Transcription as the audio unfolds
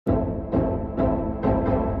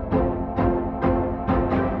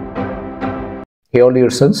Hey all dear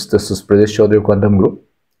sons, this is Pradesh Chaudhary Quantum Group.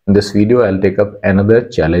 In this video, I'll take up another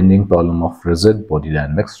challenging problem of rigid body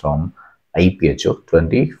dynamics from IIT-JEE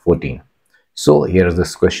 2014. So here's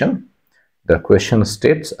this question. The question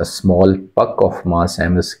states a small puck of mass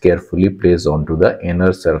m is carefully placed onto the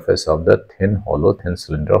inner surface of the thin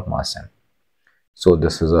cylinder of mass m. So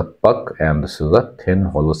this is a puck and this is a thin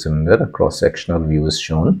hollow cylinder. A cross-sectional view is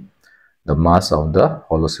shown. The mass of the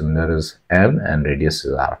hollow cylinder is m and radius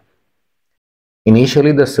is r.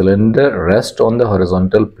 Initially, the cylinder rests on the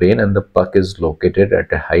horizontal plane and the puck is located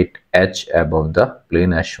at a height h above the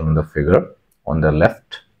plane as shown in the figure on the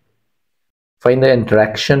left. Find the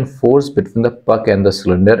interaction force between the puck and the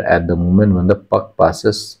cylinder at the moment when the puck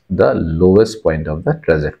passes the lowest point of the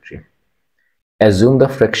trajectory. Assume the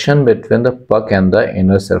friction between the puck and the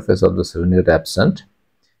inner surface of the cylinder is absent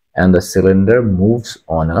and the cylinder moves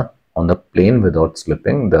on the plane without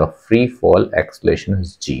slipping. The free fall acceleration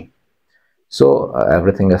is g. So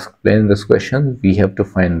everything is explained in this question. We have to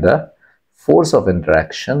find the force of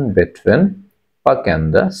interaction between puck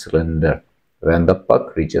and the cylinder when the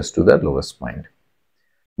puck reaches to the lowest point.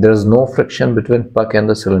 There is no friction between puck and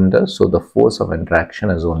the cylinder, so the force of interaction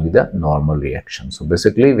is only the normal reaction. So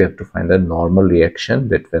basically we have to find the normal reaction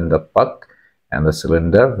between the puck and the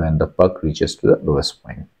cylinder when the puck reaches to the lowest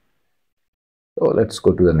point. So let's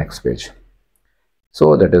go to the next page.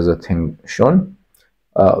 So that is the thing shown.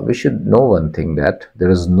 We should know one thing, that there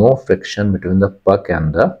is no friction between the puck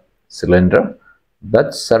and the cylinder,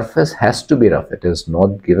 but surface has to be rough. It is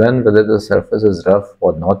not given whether the surface is rough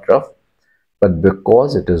or not rough, but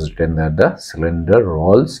because it is written that the cylinder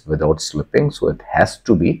rolls without slipping, so it has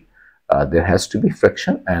to be there has to be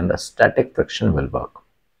friction, and a static friction will work.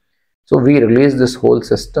 So we release this whole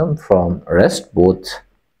system from rest. Both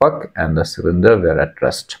puck and the cylinder were at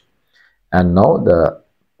rest, and now the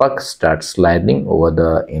puck starts sliding over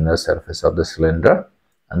the inner surface of the cylinder,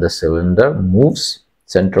 and the cylinder moves.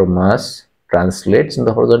 Center of mass translates in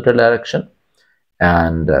the horizontal direction,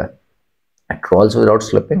 and it rolls without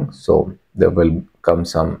slipping. So there will come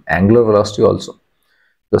some angular velocity also.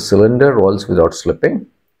 The cylinder rolls without slipping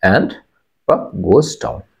and puck goes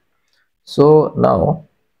down. So now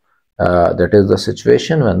that is the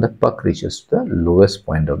situation when the puck reaches the lowest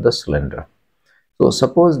point of the cylinder. So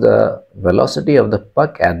suppose the velocity of the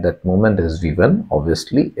puck at that moment is v1.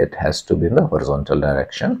 Obviously it has to be in the horizontal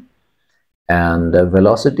direction, and the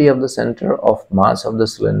velocity of the center of mass of the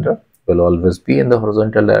cylinder will always be in the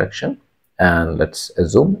horizontal direction, and let's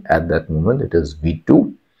assume at that moment it is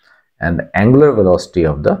v2, and the angular velocity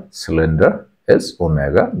of the cylinder is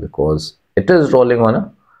omega because it is rolling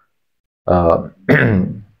on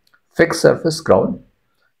a fixed surface ground.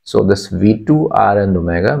 So this v2, r and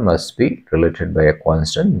omega must be related by a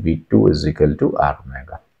constant. v2 is equal to r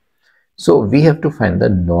omega. So we have to find the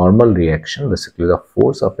normal reaction, basically the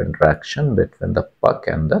force of interaction between the puck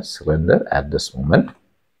and the cylinder at this moment.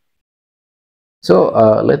 So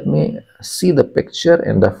let me see the picture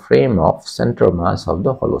in the frame of center mass of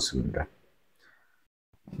the hollow cylinder.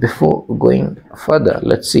 Before going further,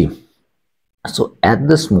 let's see. So at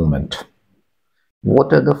this moment,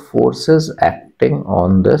 what are the forces acting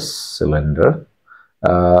on this cylinder?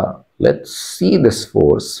 Let's see this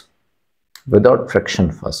force without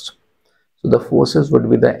friction first. So the forces would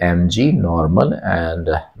be the mg normal, and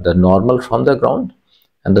the normal from the ground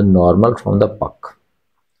and the normal from the puck.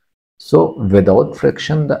 So without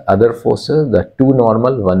friction, the other forces, the two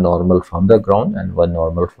normal, one normal from the ground and one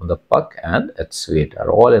normal from the puck and its weight,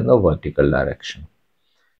 are all in the vertical direction.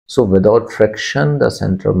 So without friction, the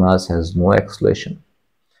center mass has no acceleration.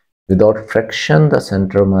 Without friction, there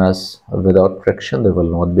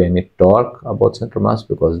will not be any torque about center mass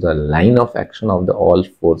because the line of action of the all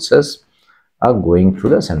forces are going through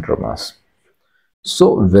the center mass.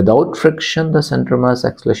 So without friction, the center mass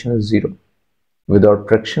acceleration is 0. Without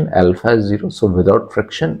friction, alpha is 0. So without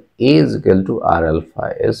friction, A is equal to R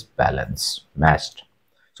alpha is balanced, matched.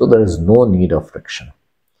 So there is no need of friction.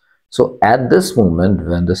 So at this moment,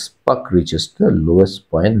 when this puck reaches the lowest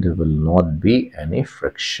point, there will not be any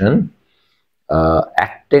friction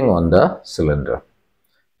acting on the cylinder.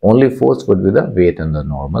 Only force would be the weight and the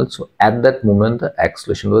normal. So at that moment, the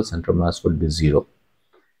acceleration of the center mass would be 0.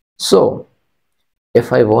 So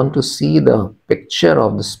if I want to see the picture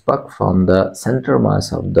of this puck from the center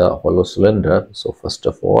mass of the hollow cylinder, so first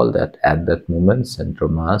of all, that at that moment, center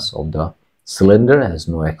mass of the cylinder has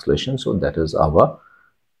no acceleration. So that is our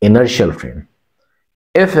inertial frame.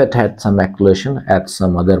 If it had some acceleration at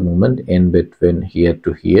some other moment in between here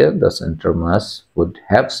to here, the center mass would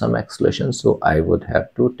have some acceleration. So I would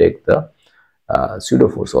have to take the pseudo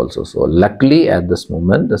force also. So luckily at this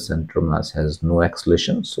moment the center mass has no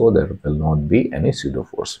acceleration, so there will not be any pseudo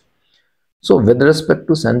force. So with respect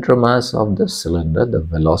to center mass of the cylinder, the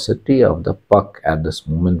velocity of the puck at this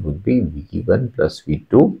moment would be v1 plus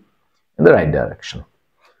v2 in the right direction,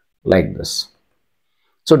 like this.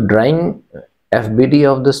 So drawing FBD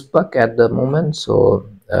of this puck at the moment, so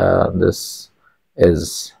this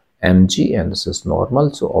is mg and this is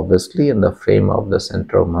normal. So obviously in the frame of the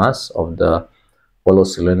center of mass of the hollow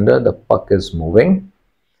cylinder, the puck is moving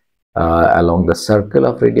along the circle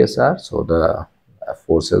of radius r. So the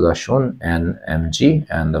forces are shown n mg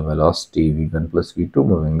and the velocity v1 plus v2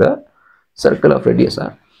 moving the circle of radius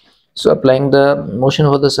r. So applying the motion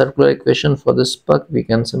for the circular equation for this puck, we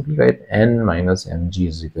can simply write n minus mg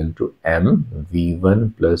is equal to m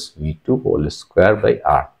v1 plus v2 whole square by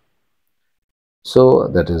r. So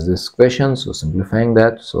that is this equation. So simplifying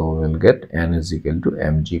that, so we'll get n is equal to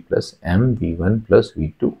mg plus m v1 plus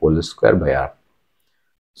v2 whole square by r.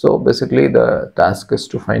 So basically the task is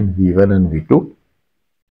to find v1 and v2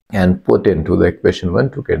 and put into the equation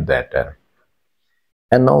 1 to get that n.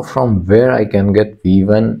 And now from where I can get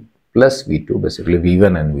v1 plus v2, basically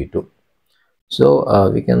v1 and v2. So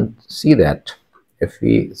we can see that if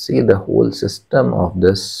we see the whole system of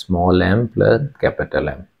this small m plus capital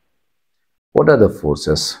M, what are the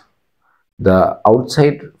forces? The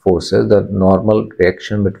outside forces, the normal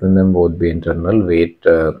reaction between them would be internal. Weight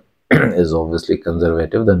is obviously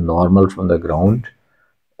conservative. The normal from the ground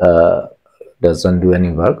doesn't do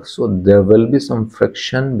any work. So there will be some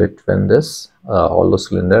friction between this hollow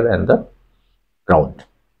cylinder and the ground.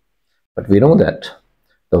 But we know that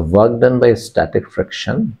the work done by static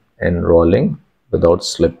friction in rolling without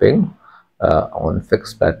slipping on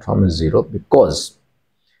fixed platform is 0, because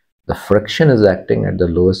the friction is acting at the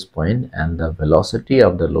lowest point and the velocity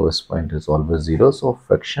of the lowest point is always 0. So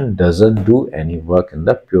friction doesn't do any work in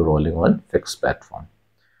the pure rolling on fixed platform.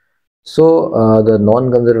 So the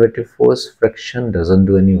non-conservative force, friction, doesn't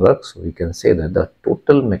do any work. So we can say that the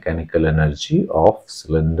total mechanical energy of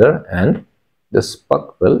cylinder and this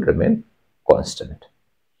puck will remain constant.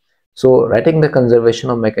 So writing the conservation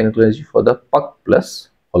of mechanical energy for the puck plus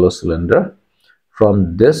hollow cylinder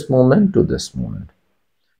from this moment to this moment.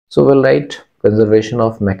 So we'll write conservation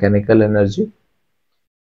of mechanical energy.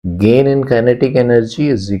 Gain in kinetic energy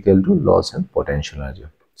is equal to loss in potential energy.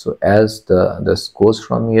 So as this goes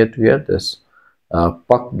from here to here, this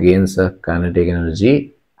puck gains a kinetic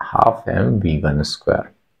energy half m v1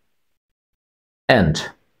 square. And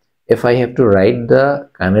if I have to write the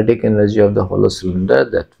kinetic energy of the hollow cylinder,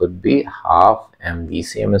 that would be half m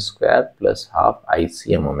vcm square plus half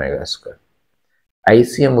icm omega square.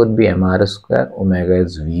 ICM would be mr square, omega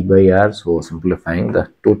is v by r. So simplifying,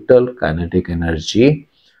 the total kinetic energy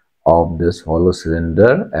of this hollow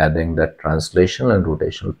cylinder, adding the translational and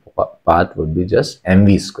rotational part, would be just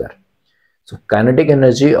mv square. So kinetic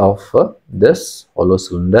energy of this hollow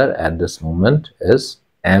cylinder at this moment is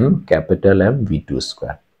m capital M v2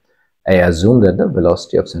 square. I assume that the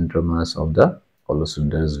velocity of center mass of the hollow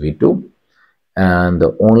cylinder is v2 and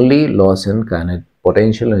the only loss in kinetic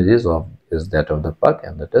potential energy is that of the puck,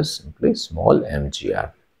 and that is simply small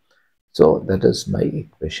mgr. So that is my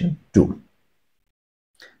equation 2.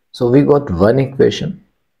 So we got one equation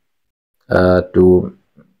to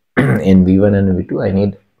in v1 and v2. I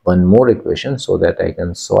need one more equation so that I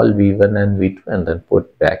can solve v1 and v2 and then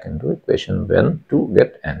put back into equation 1 to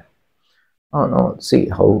get n. Now see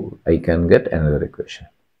how I can get another equation.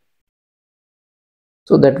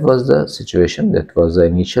 So that was the situation, that was the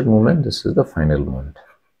initial moment, this is the final moment.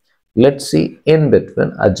 Let's see in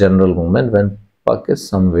between a general moment when puck is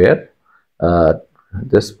somewhere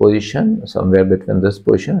this position, somewhere between this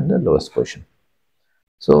position and the lowest position.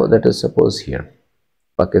 So that is, suppose here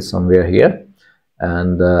puck is somewhere here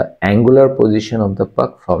and the angular position of the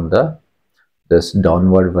puck from this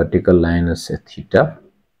downward vertical line is say theta.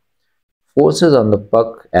 Forces on the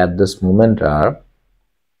puck at this moment are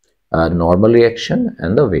normal reaction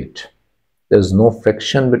and the weight. There is no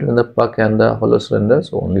friction between the puck and the hollow cylinder,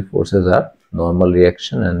 so only forces are normal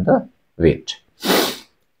reaction and the weight.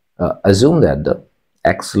 Assume that the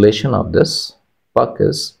acceleration of this puck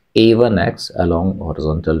is a1x along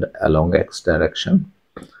horizontal along x direction.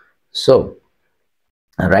 So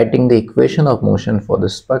writing the equation of motion for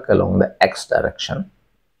this puck along the x direction,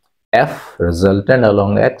 F resultant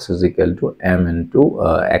along x is equal to m into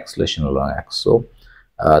acceleration along x. So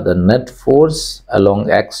the net force along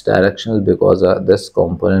x direction is because this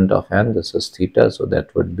component of n, this is theta, so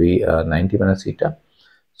that would be 90 minus theta.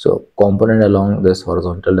 So component along this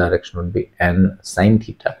horizontal direction would be n sine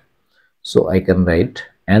theta. So I can write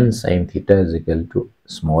n sine theta is equal to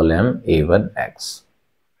small m a1x.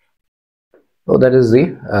 So that is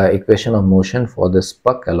the equation of motion for this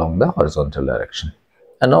puck along the horizontal direction.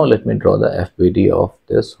 And now let me draw the FBD of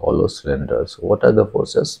this hollow cylinder. So what are the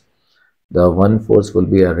forces? The one force will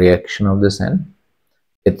be a reaction of this n,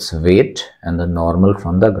 its weight, and the normal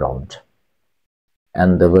from the ground.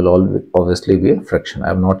 And there will obviously be a friction. I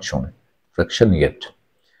have not shown friction yet.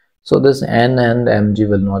 So this n and mg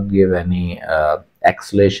will not give any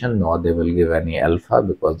acceleration, nor they will give any alpha,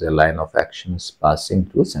 because their line of action is passing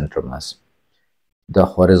through center mass. The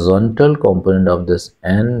horizontal component of this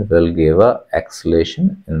n will give a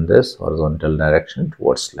acceleration in this horizontal direction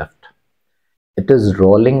towards left. It is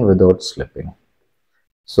rolling without slipping.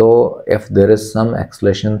 So if there is some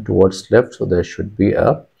acceleration towards left, so there should be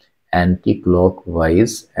a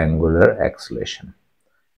anti-clockwise angular acceleration.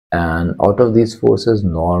 And out of these forces,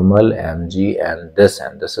 normal, mg, and this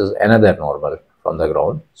is another normal from the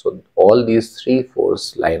ground. So all these three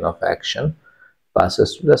force line of action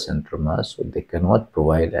passes to the center mass, so they cannot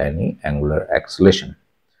provide any angular acceleration.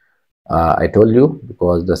 I told you,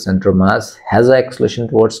 because the center mass has an acceleration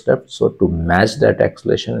towards left, so to match that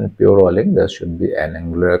acceleration in pure rolling, there should be an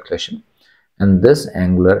angular acceleration, and this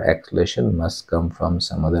angular acceleration must come from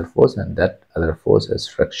some other force, and that other force is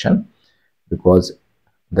friction, because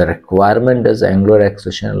the requirement is angular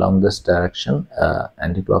acceleration along this direction,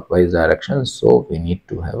 anti-clockwise direction, so we need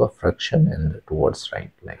to have a friction in the towards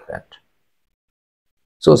right, like that.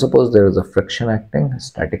 So suppose there is a friction acting,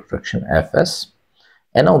 static friction Fs,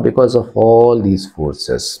 and now because of all these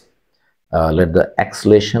forces, let the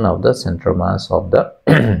acceleration of the center mass of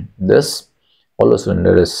the this hollow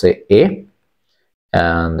cylinder is, say, A,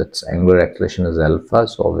 and its angular acceleration is alpha,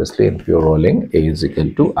 so obviously in pure rolling A is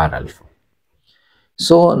equal to R alpha.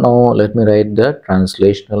 So now let me write the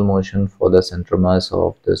translational motion for the center mass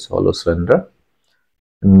of this hollow cylinder.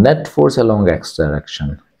 Net force along x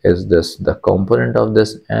direction is this, the component of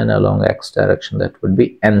this n along x direction, that would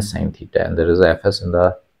be n sine theta, and there is a Fs in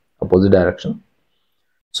the opposite direction.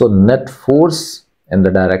 So net force in the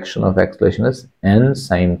direction of acceleration is n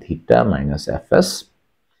sine theta minus Fs.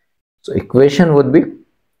 So equation would be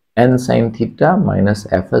n sine theta minus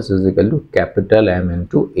Fs is equal to capital M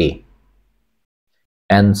into A.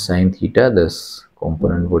 N sine theta, this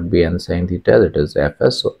component would be n sine theta, that is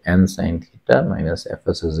Fs, so n sine theta minus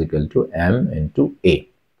Fs is equal to M into A.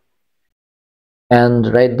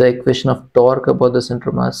 And write the equation of torque about the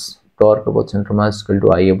center mass. Torque about center mass is equal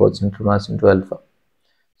to I about center mass into alpha.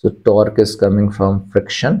 So torque is coming from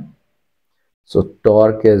friction. So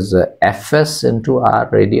torque is Fs into r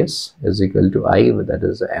radius is equal to I, that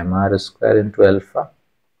is mr square into alpha.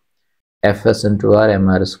 Fs into r,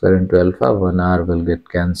 mr square into alpha, 1r will get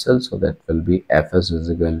cancelled, so that will be Fs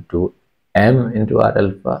is equal to m into r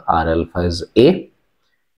alpha is A,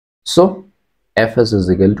 so Fs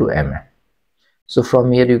is equal to ma. So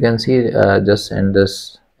from here you can see, just send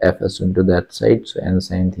this Fs into that side, so n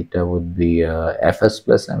sine theta would be Fs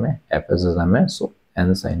plus ma, Fs is ma, so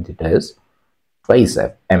n sine theta is twice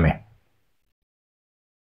ma.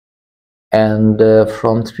 And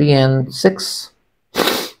from 3 and 6,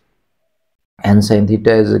 n sine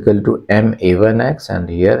theta is equal to m a1x, and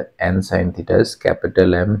here n sine theta is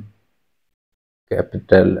capital M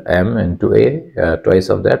into A, twice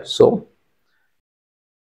of that, so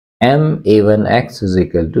m a1x is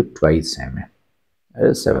equal to twice ma. That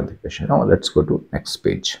is 7th equation. Now let's go to next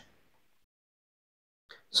page.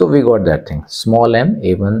 So we got that thing, small m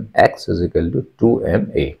a1x is equal to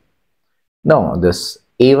 2ma. Now this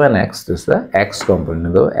a1x, this is the x component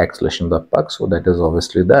of the acceleration of the puck, so that is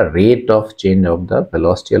obviously the rate of change of the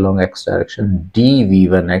velocity along x direction,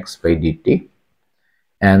 dv1x by dt.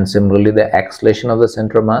 And similarly the acceleration of the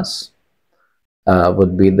center mass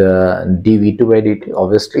would be the dv2 by dt.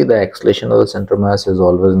 Obviously the acceleration of the center mass is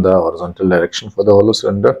always in the horizontal direction for the hollow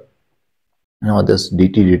cylinder. Now this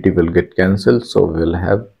dt will get cancelled, so we will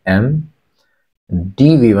have m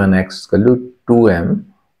dv1x equal to 2m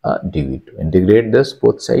dv2. Integrate this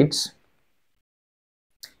both sides.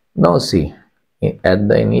 Now see, at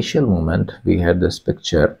the initial moment we had this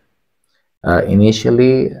picture.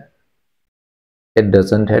 Initially it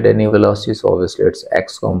doesn't had any velocity, so obviously its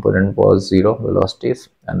x component was 0 velocities,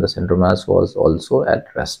 and the center mass was also at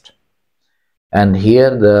rest. And here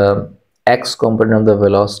the x component of the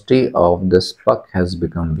velocity of this puck has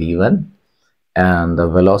become v1, and the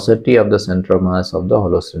velocity of the center mass of the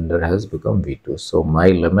hollow cylinder has become v2. So my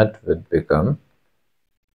limit would become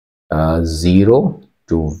 0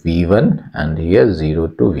 to v1, and here 0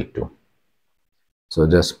 to v2. So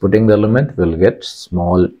just putting the limit, we'll get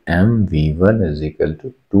small m v1 is equal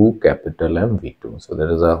to 2 capital M v2. So there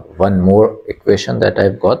is a one more equation that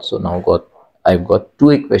I've got. So now got I've got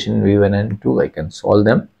two equations v1 and 2. I can solve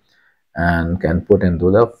them and can put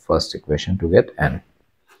into the first equation to get n.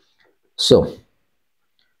 So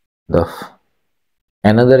the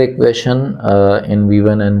another equation in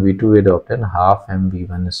v1 and v2 we adopted half m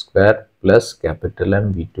v1 square plus capital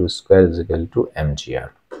M v2 square is equal to mgr.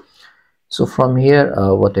 So from here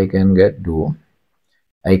what I can do,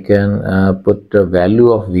 I can put the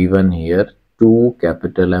value of v1 here 2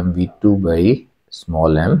 capital M v2 by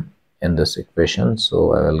small m in this equation.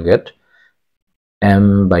 So I will get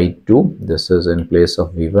m by 2. This is in place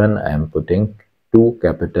of v1. I am putting 2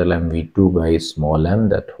 capital M v2 by small m,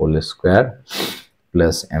 that whole square,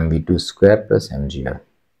 plus mv2 square plus mgr.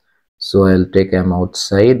 So I'll take m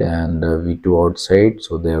outside and v2 outside,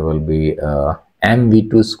 so there will be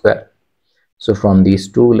mv2 square. So from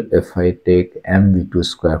these two, if I take mv2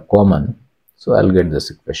 square common, so I'll get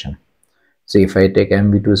this equation. So if I take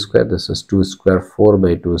mv2 square, this is 2 square, 4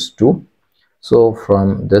 by 2 is 2. So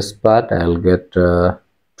from this part I'll get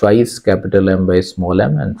twice capital M by small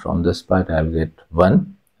m, and from this part I'll get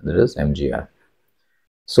 1, that is mgr.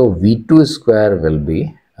 So v2 square will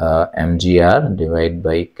be mgr divided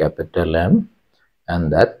by capital M,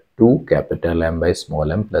 and that 2 capital M by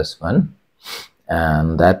small m plus 1,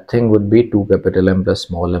 and that thing would be 2 capital M plus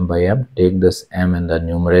small m by m. Take this m in the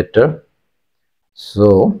numerator,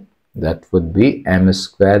 so that would be m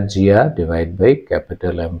square gr divided by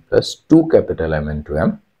capital M plus 2 capital M into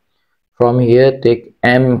m. From here take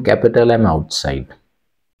m capital M outside,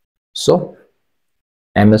 so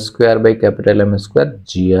m square by capital M square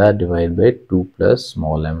gr divided by 2 plus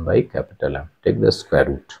small m by capital M. Take the square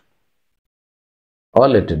root, or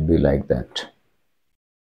let it be like that.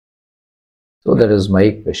 So that is my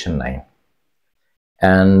equation 9.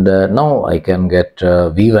 And now I can get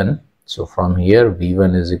v1. So from here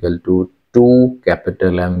v1 is equal to 2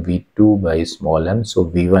 capital M v2 by small m. So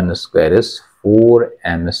v1 square is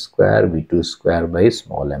 4m square v2 square by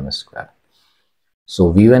small m square.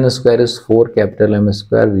 So v1 square is 4 capital M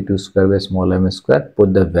square v2 square by small m square.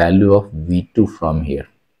 Put the value of v2 from here,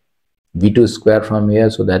 v2 square from here,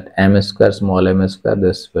 so that m square small m square,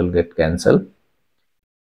 this will get cancelled.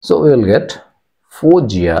 So we will get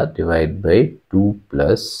 4gr divided by 2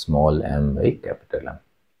 plus small m by capital M.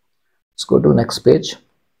 Let's go to next page.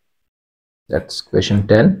 That's question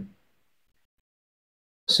 10.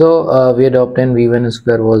 So we had obtained v1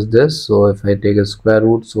 square was this. So if I take a square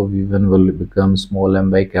root, so v1 will become small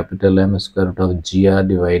m by capital M square root of gr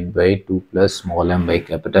divided by 2 plus small m by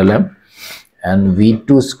capital M. And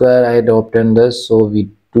v2 square I had obtained this. So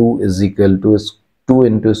v2 is equal to 2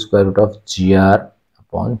 into square root of gr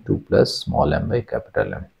upon 2 plus small m by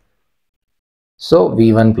capital M. So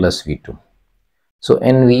v1 plus v2. So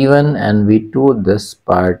in v1 and v2 this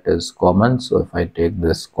part is common. So if I take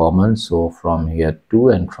this common, so from here 2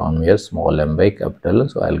 and from here small m by capital M,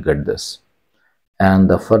 so I'll get this. And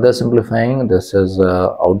the further simplifying, this is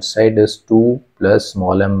outside is 2 plus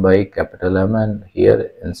small m by capital M, and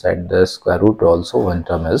here inside the square root also one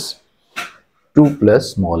term is 2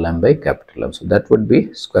 plus small m by capital M. So that would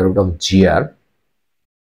be square root of gr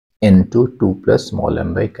into 2 plus small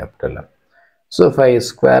m by capital M. So if I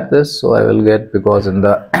square this, so I will get, because in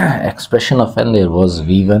the expression of n there was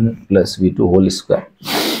v1 plus v2 whole square.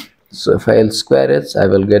 So if I will square it, I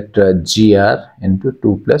will get gr into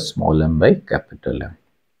 2 plus small m by capital M.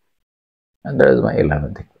 And that is my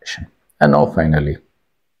 11th equation. And now finally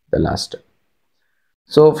the last step.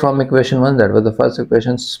 So from equation 1, that was the first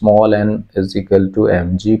equation, small n is equal to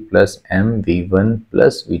mg plus m v1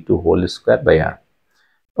 plus v2 whole square by r.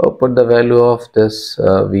 Put the value of this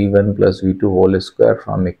v1 plus v2 whole square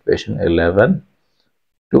from equation 11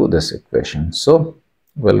 to this equation. So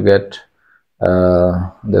we'll get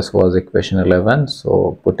this was equation 11.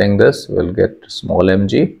 So putting this, we'll get small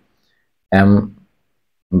mg m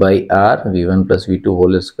by r, v1 plus v2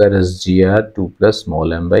 whole square is gr 2 plus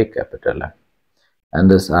small m by capital M. And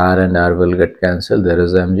this r and r will get cancelled. There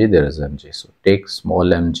is mg, there is mg. So take small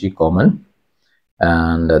mg common,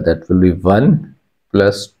 and that will be 1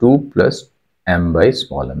 plus 2 plus m by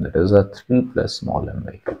small m, that is a 3 plus small m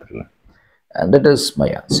by capital M. And that is my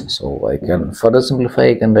answer. So I can further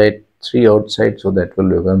simplify, I can write 3 outside, so that will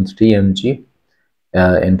become 3 mg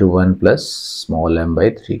into 1 plus small m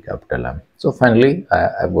by 3 capital M. So finally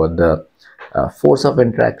I've got the force of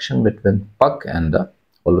interaction between puck and the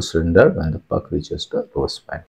hollow cylinder when the puck reaches the lower span.